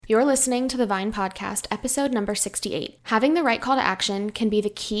You're listening to the Vine Podcast, episode number 68. Having the right call to action can be the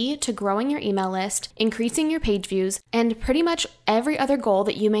key to growing your email list, increasing your page views, and pretty much every other goal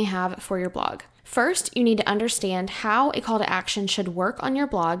that you may have for your blog. First, you need to understand how a call to action should work on your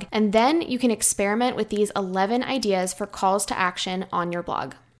blog, and then you can experiment with these 11 ideas for calls to action on your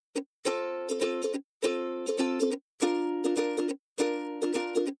blog.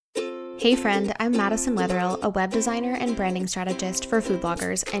 Hey friend, I'm Madison Wetherill, a web designer and branding strategist for food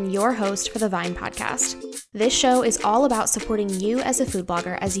bloggers and your host for the Vine Podcast. This show is all about supporting you as a food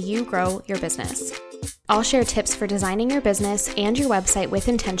blogger as you grow your business. I'll share tips for designing your business and your website with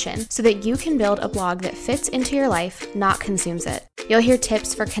intention so that you can build a blog that fits into your life, not consumes it. You'll hear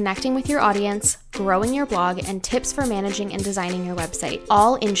tips for connecting with your audience, growing your blog, and tips for managing and designing your website,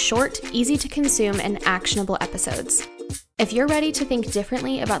 all in short, easy to consume, and actionable episodes. If you're ready to think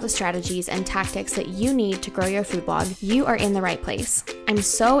differently about the strategies and tactics that you need to grow your food blog, you are in the right place. I'm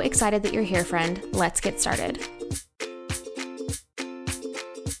so excited that you're here, friend. Let's get started.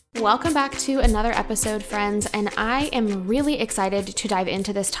 Welcome back to another episode, friends, and I am really excited to dive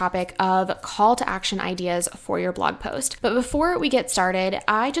into this topic of call to action ideas for your blog post. But before we get started,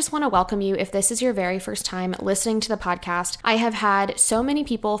 I just want to welcome you if this is your very first time listening to the podcast. I have had so many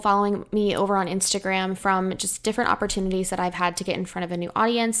people following me over on Instagram from just different opportunities that I've had to get in front of a new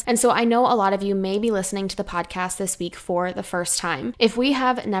audience, and so I know a lot of you may be listening to the podcast this week for the first time. If we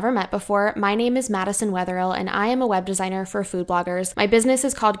have never met before, my name is Madison Wetherill, and I am a web designer for food bloggers. My business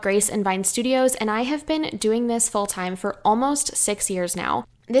is called Grace and Vine Studios, and I have been doing this full-time for almost 6 years now.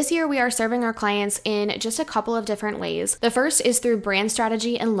 This year, we are serving our clients in just a couple of different ways. The first is through brand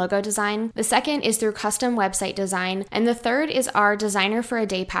strategy and logo design. The second is through custom website design. And the third is our Designer for a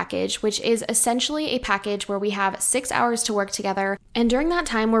Day package, which is essentially a package where we have 6 hours to work together. And during that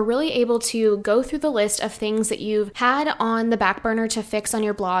time, we're really able to go through the list of things that you've had on the back burner to fix on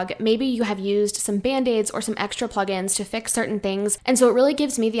your blog. Maybe you have used some Band-Aids or some extra plugins to fix certain things. And so it really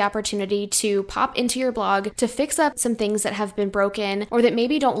gives me the opportunity to pop into your blog to fix up some things that have been broken or that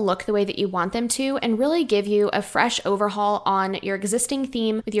maybe don't look the way that you want them to, and really give you a fresh overhaul on your existing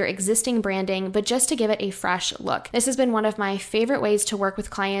theme with your existing branding, but just to give it a fresh look. This has been one of my favorite ways to work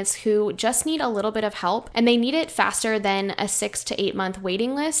with clients who just need a little bit of help, and they need it faster than a 6 to 8 month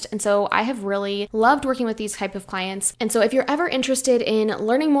waiting list. And so I have really loved working with these type of clients. And so if you're ever interested in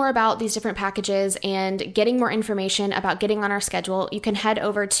learning more about these different packages and getting more information about getting on our schedule, you can head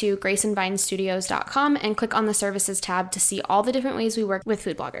over to graceandvinestudios.com and click on the services tab to see all the different ways we work with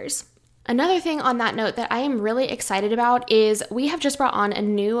food bloggers. Another thing on that note that I am really excited about is we have just brought on a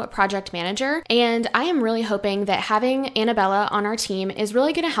new project manager, and I am really hoping that having Annabella on our team is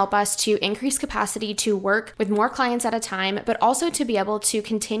really going to help us to increase capacity to work with more clients at a time, but also to be able to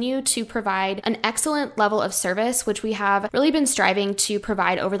continue to provide an excellent level of service, which we have really been striving to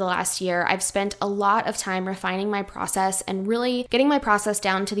provide over the last year. I've spent a lot of time refining my process and really getting my process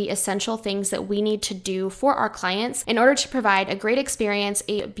down to the essential things that we need to do for our clients in order to provide a great experience,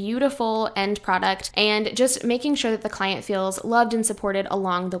 a beautiful end product, and just making sure that the client feels loved and supported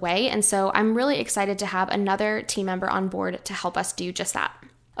along the way. And so I'm really excited to have another team member on board to help us do just that.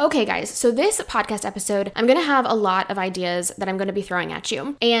 Okay, guys, so this podcast episode, I'm going to have a lot of ideas that I'm going to be throwing at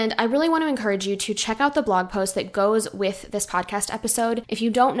you. And I really want to encourage you to check out the blog post that goes with this podcast episode. If you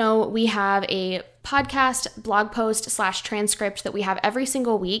don't know, we have a podcast, blog post / transcript that we have every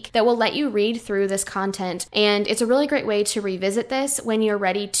single week that will let you read through this content. And it's a really great way to revisit this when you're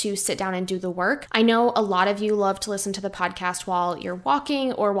ready to sit down and do the work. I know a lot of you love to listen to the podcast while you're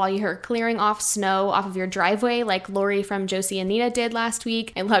walking or while you're clearing off snow off of your driveway, like Lori from Josie and Nina did last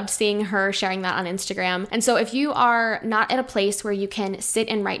week. I loved seeing her sharing that on Instagram. And so if you are not at a place where you can sit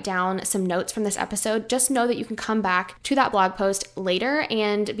and write down some notes from this episode, just know that you can come back to that blog post later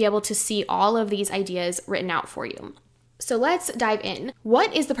and be able to see all of these ideas written out for you. So let's dive in.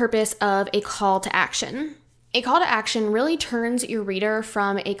 What is the purpose of a call to action? A call to action really turns your reader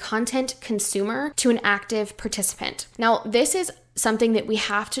from a content consumer to an active participant. Now, this is something that we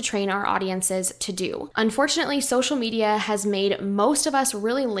have to train our audiences to do. Unfortunately, social media has made most of us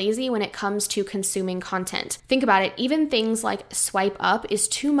really lazy when it comes to consuming content. Think about it, even things like swipe up is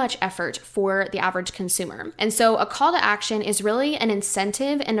too much effort for the average consumer. And so a call to action is really an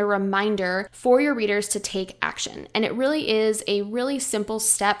incentive and a reminder for your readers to take action. And it really is a really simple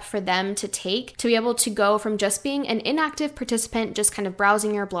step for them to take to be able to go from just being an inactive participant, just kind of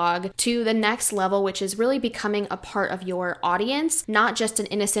browsing your blog, to the next level, which is really becoming a part of your audience, not just an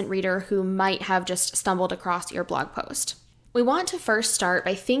innocent reader who might have just stumbled across your blog post. We want to first start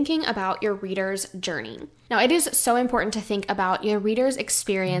by thinking about your reader's journey. Now, it is so important to think about your reader's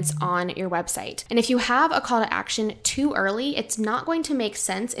experience on your website. And if you have a call to action too early, it's not going to make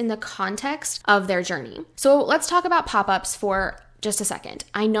sense in the context of their journey. So let's talk about pop-ups for just a second.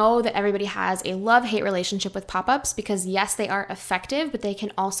 I know that everybody has a love-hate relationship with pop-ups because yes, they are effective, but they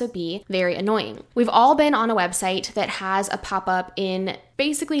can also be very annoying. We've all been on a website that has a pop-up in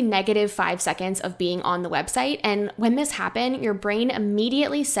basically -5 seconds of being on the website. And when this happens, your brain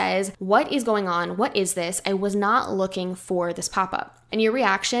immediately says, what is going on? What is this? I was not looking for this pop-up. And your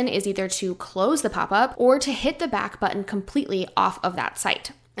reaction is either to close the pop-up or to hit the back button completely off of that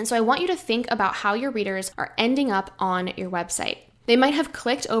site. And so I want you to think about how your readers are ending up on your website. They might have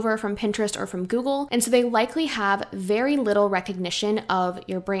clicked over from Pinterest or from Google, and so they likely have very little recognition of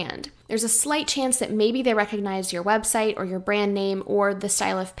your brand. There's a slight chance that maybe they recognize your website or your brand name or the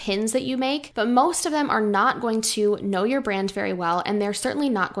style of pins that you make, but most of them are not going to know your brand very well, and they're certainly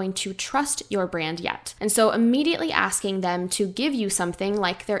not going to trust your brand yet. And so immediately asking them to give you something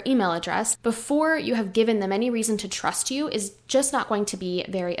like their email address before you have given them any reason to trust you is just not going to be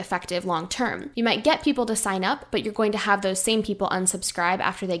very effective long term. You might get people to sign up, but you're going to have those same people unsubscribe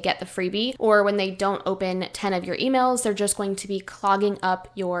after they get the freebie, or when they don't open 10 of your emails, they're just going to be clogging up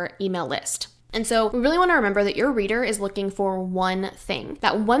your email list. And so we really want to remember that your reader is looking for one thing.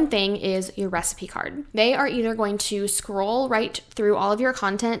 That one thing is your recipe card. They are either going to scroll right through all of your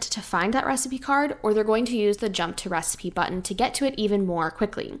content to find that recipe card, or they're going to use the jump to recipe button to get to it even more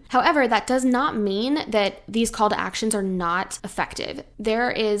quickly. However, that does not mean that these call to actions are not effective. There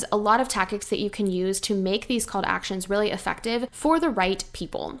is a lot of tactics that you can use to make these call to actions really effective for the right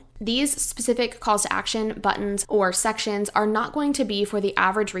people. These specific calls to action buttons or sections are not going to be for the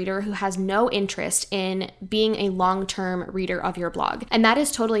average reader who has no interest in being a long-term reader of your blog. And that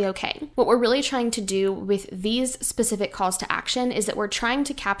is totally okay. What we're really trying to do with these specific calls to action is that we're trying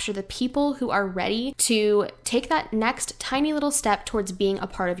to capture the people who are ready to take that next tiny little step towards being a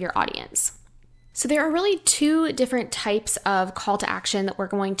part of your audience. So there are really two different types of call to action that we're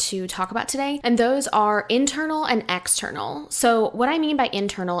going to talk about today, and those are internal and external. So what I mean by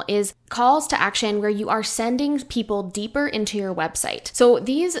internal is calls to action where you are sending people deeper into your website. So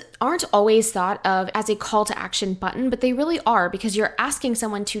these aren't always thought of as a call to action button, but they really are because you're asking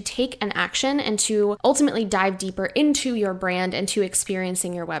someone to take an action and to ultimately dive deeper into your brand and to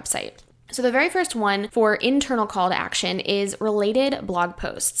experiencing your website. So the very first one for internal call to action is related blog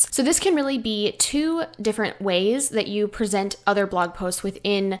posts. So this can really be two different ways that you present other blog posts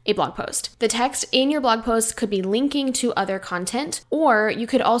within a blog post. The text in your blog post could be linking to other content, or you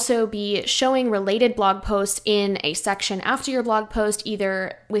could also be showing related blog posts in a section after your blog post,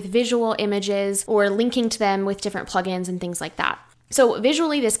 either with visual images or linking to them with different plugins and things like that. So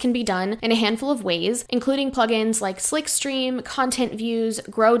visually, this can be done in a handful of ways, including plugins like Slickstream, Content Views,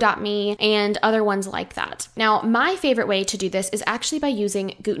 Grow.me, and other ones like that. Now, my favorite way to do this is actually by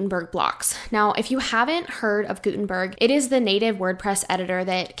using Gutenberg blocks. Now, if you haven't heard of Gutenberg, it is the native WordPress editor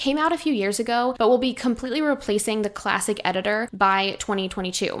that came out a few years ago, but will be completely replacing the classic editor by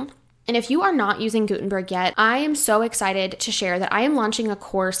 2022. And if you are not using Gutenberg yet, I am so excited to share that I am launching a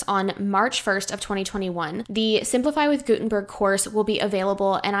course on March 1st of 2021. The Simplify with Gutenberg course will be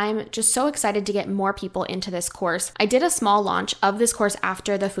available, and I'm just so excited to get more people into this course. I did a small launch of this course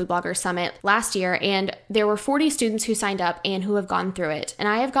after the Food Blogger Summit last year, and there were 40 students who signed up and who have gone through it. And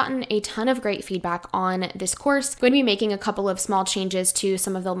I have gotten a ton of great feedback on this course. I'm going to be making a couple of small changes to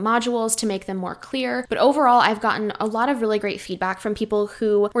some of the modules to make them more clear, but overall, I've gotten a lot of really great feedback from people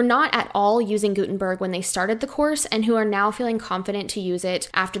who were not at all using Gutenberg when they started the course and who are now feeling confident to use it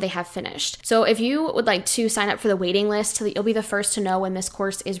after they have finished. So if you would like to sign up for the waiting list so that you'll be the first to know when this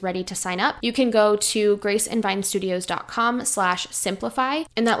course is ready to sign up, you can go to graceandvinestudios.com/simplify,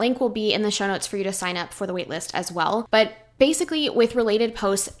 and that link will be in the show notes for you to sign up for the waitlist as well. But basically, with related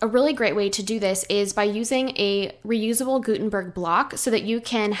posts, a really great way to do this is by using a reusable Gutenberg block so that you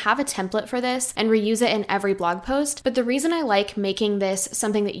can have a template for this and reuse it in every blog post. But the reason I like making this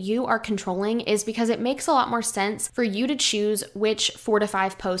something that you are controlling is because it makes a lot more sense for you to choose which 4 to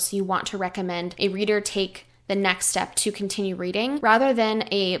 5 posts you want to recommend a reader take the next step to continue reading, rather than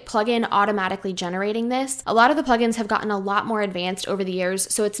a plugin automatically generating this. A lot of the plugins have gotten a lot more advanced over the years,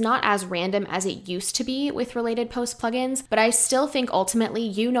 so it's not as random as it used to be with related post plugins, but I still think ultimately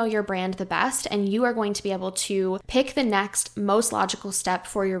you know your brand the best, and you are going to be able to pick the next most logical step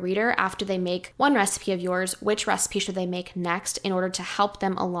for your reader after they make one recipe of yours. Which recipe should they make next in order to help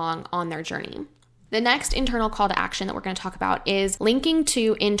them along on their journey? The next internal call to action that we're going to talk about is linking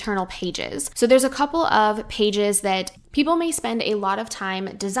to internal pages. So there's a couple of pages that people may spend a lot of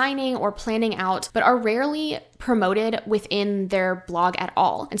time designing or planning out, but are rarely promoted within their blog at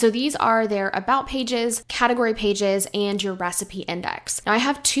all. And so these are their about pages, category pages, and your recipe index. Now I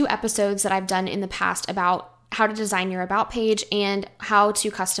have 2 episodes that I've done in the past about how to design your about page and how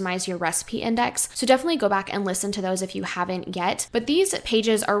to customize your recipe index. So definitely go back and listen to those if you haven't yet. But these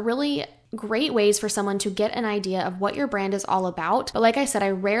pages are really great ways for someone to get an idea of what your brand is all about. But like I said, I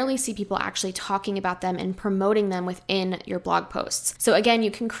rarely see people actually talking about them and promoting them within your blog posts. So again, you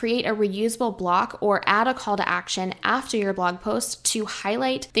can create a reusable block or add a call to action after your blog post to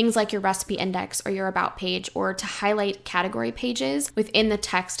highlight things like your recipe index or your about page, or to highlight category pages within the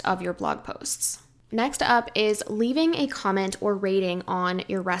text of your blog posts. Next up is leaving a comment or rating on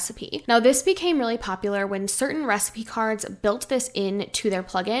your recipe. Now, this became really popular when certain recipe cards built this into their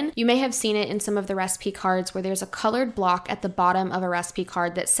plugin. You may have seen it in some of the recipe cards where there's a colored block at the bottom of a recipe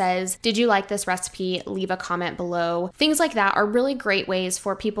card that says, "Did you like this recipe? Leave a comment below." Things like that are really great ways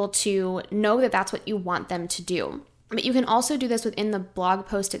for people to know that that's what you want them to do. But you can also do this within the blog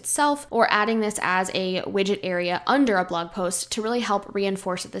post itself, or adding this as a widget area under a blog post to really help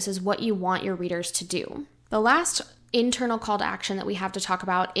reinforce that this is what you want your readers to do. The last internal call to action that we have to talk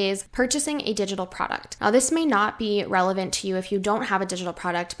about is purchasing a digital product. Now, this may not be relevant to you if you don't have a digital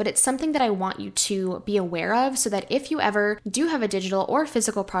product, but it's something that I want you to be aware of so that if you ever do have a digital or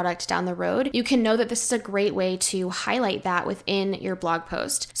physical product down the road, you can know that this is a great way to highlight that within your blog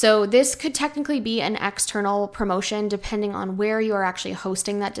post. So this could technically be an external promotion depending on where you are actually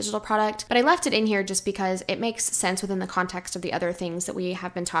hosting that digital product, but I left it in here just because it makes sense within the context of the other things that we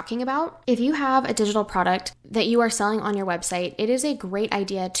have been talking about. If you have a digital product that you are selling on your website, it is a great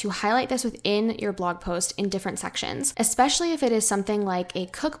idea to highlight this within your blog post in different sections, especially if it is something like a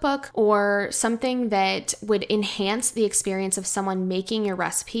cookbook or something that would enhance the experience of someone making your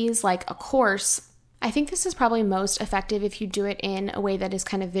recipes, like a course. I think this is probably most effective if you do it in a way that is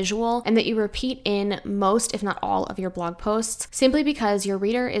kind of visual and that you repeat in most, if not all, of your blog posts, simply because your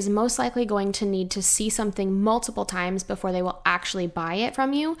reader is most likely going to need to see something multiple times before they will actually buy it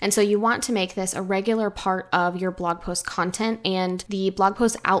from you. And so you want to make this a regular part of your blog post content and the blog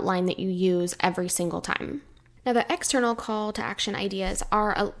post outline that you use every single time. Now, the external call to action ideas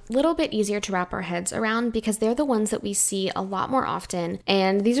are a little bit easier to wrap our heads around because they're the ones that we see a lot more often.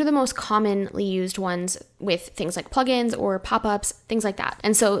 And these are the most commonly used ones with things like plugins or pop-ups, things like that.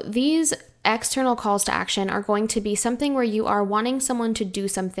 And so these external calls to action are going to be something where you are wanting someone to do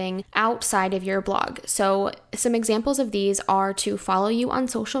something outside of your blog. So some examples of these are to follow you on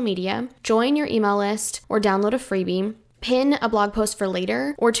social media, join your email list, or download a freebie, pin a blog post for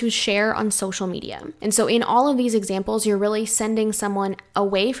later, or to share on social media. And so in all of these examples, you're really sending someone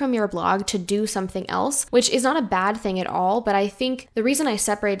away from your blog to do something else, which is not a bad thing at all. But I think the reason I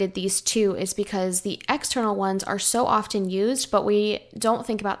separated these two is because the external ones are so often used, but we don't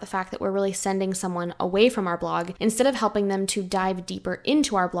think about the fact that we're really sending someone away from our blog instead of helping them to dive deeper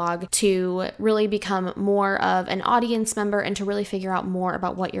into our blog to really become more of an audience member and to really figure out more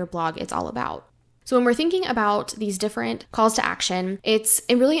about what your blog is all about. So when we're thinking about these different calls to action, it's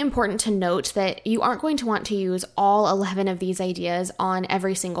really important to note that you aren't going to want to use all 11 of these ideas on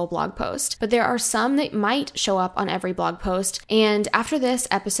every single blog post, but there are some that might show up on every blog post. And after this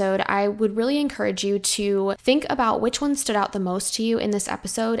episode, I would really encourage you to think about which one stood out the most to you in this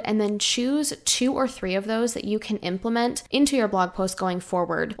episode, and then choose 2 or 3 of those that you can implement into your blog post going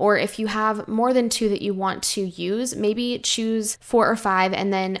forward. Or if you have more than 2 that you want to use, maybe choose 4 or 5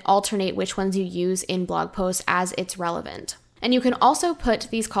 and then alternate which ones you use in blog posts as it's relevant. And you can also put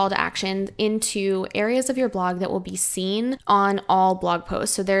these call to actions into areas of your blog that will be seen on all blog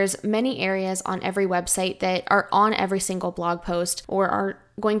posts. So there's many areas on every website that are on every single blog post or are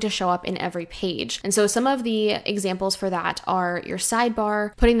going to show up in every page. And so some of the examples for that are your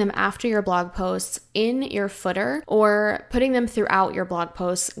sidebar, putting them after your blog posts, in your footer, or putting them throughout your blog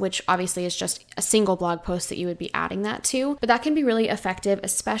posts, which obviously is just a single blog post that you would be adding that to. But that can be really effective,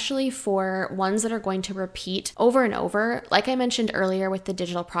 especially for ones that are going to repeat over and over. Like I mentioned earlier with the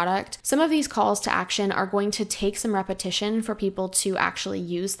digital product, some of these calls to action are going to take some repetition for people to actually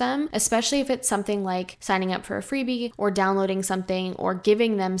use them, especially if it's something like signing up for a freebie or downloading something or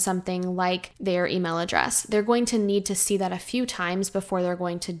giving them something like their email address. They're going to need to see that a few times before they're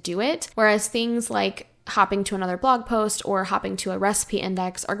going to do it. Whereas things like hopping to another blog post or hopping to a recipe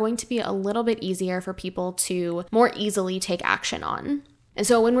index are going to be a little bit easier for people to more easily take action on. And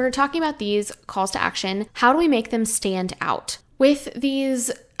so when we're talking about these calls to action, how do we make them stand out? With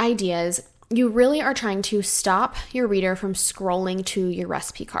these ideas, you really are trying to stop your reader from scrolling to your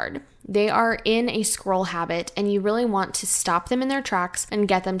recipe card. They are in a scroll habit, and you really want to stop them in their tracks and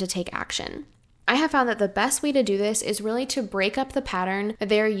get them to take action. I have found that the best way to do this is really to break up the pattern that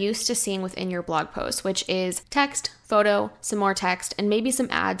they're used to seeing within your blog post, which is text, photo, some more text, and maybe some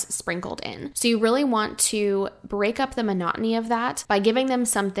ads sprinkled in. So you really want to break up the monotony of that by giving them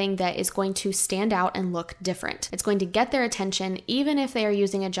something that is going to stand out and look different. It's going to get their attention. Even if they are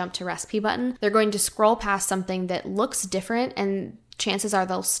using a jump to recipe button, they're going to scroll past something that looks different, and chances are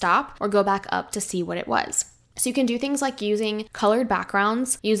they'll stop or go back up to see what it was. So you can do things like using colored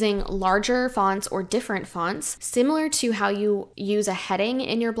backgrounds, using larger fonts or different fonts, similar to how you use a heading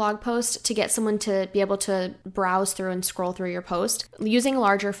in your blog post to get someone to be able to browse through and scroll through your post. Using a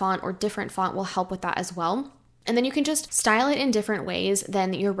larger font or different font will help with that as well. And then you can just style it in different ways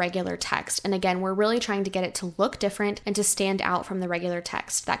than your regular text. And again, we're really trying to get it to look different and to stand out from the regular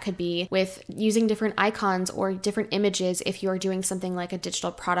text. That could be with using different icons or different images if you are doing something like a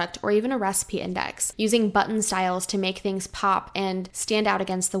digital product or even a recipe index. Using button styles to make things pop and stand out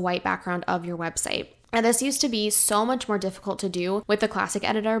against the white background of your website. And this used to be so much more difficult to do with the classic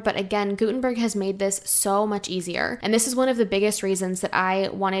editor, but again, Gutenberg has made this so much easier. And this is one of the biggest reasons that I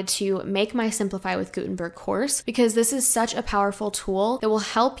wanted to make my Simplify with Gutenberg course, because this is such a powerful tool that will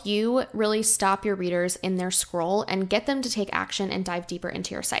help you really stop your readers in their scroll and get them to take action and dive deeper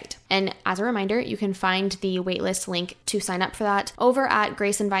into your site. And as a reminder, you can find the waitlist link to sign up for that over at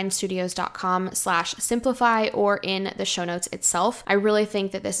graceandvinestudios.com/simplify or in the show notes itself. I really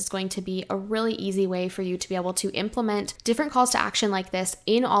think that this is going to be a really easy way for you to be able to implement different calls to action like this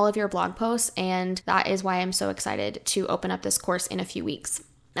in all of your blog posts, and that is why I'm so excited to open up this course in a few weeks.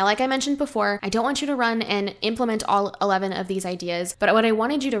 Now, like I mentioned before, I don't want you to run and implement all 11 of these ideas, but what I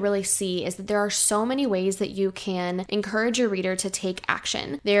wanted you to really see is that there are so many ways that you can encourage your reader to take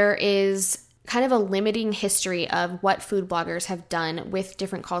action. There is kind of a limiting history of what food bloggers have done with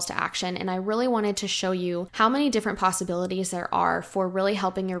different calls to action. And I really wanted to show you how many different possibilities there are for really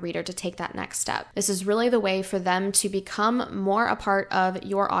helping your reader to take that next step. This is really the way for them to become more a part of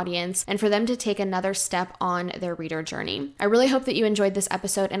your audience and for them to take another step on their reader journey. I really hope that you enjoyed this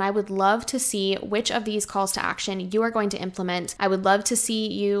episode, and I would love to see which of these calls to action you are going to implement. I would love to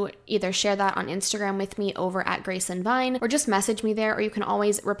see you either share that on Instagram with me over at Grace and Vine, or just message me there, or you can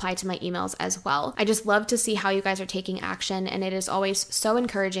always reply to my emails as well. I just love to see how you guys are taking action, and it is always so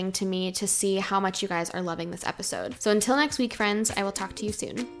encouraging to me to see how much you guys are loving this episode. So until next week, friends, I will talk to you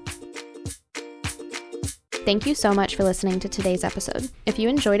soon. Thank you so much for listening to today's episode. If you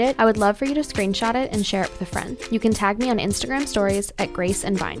enjoyed it, I would love for you to screenshot it and share it with a friend. You can tag me on Instagram stories at Grace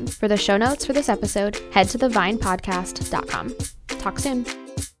and Vine. For the show notes for this episode, head to thevinepodcast.com. Talk soon.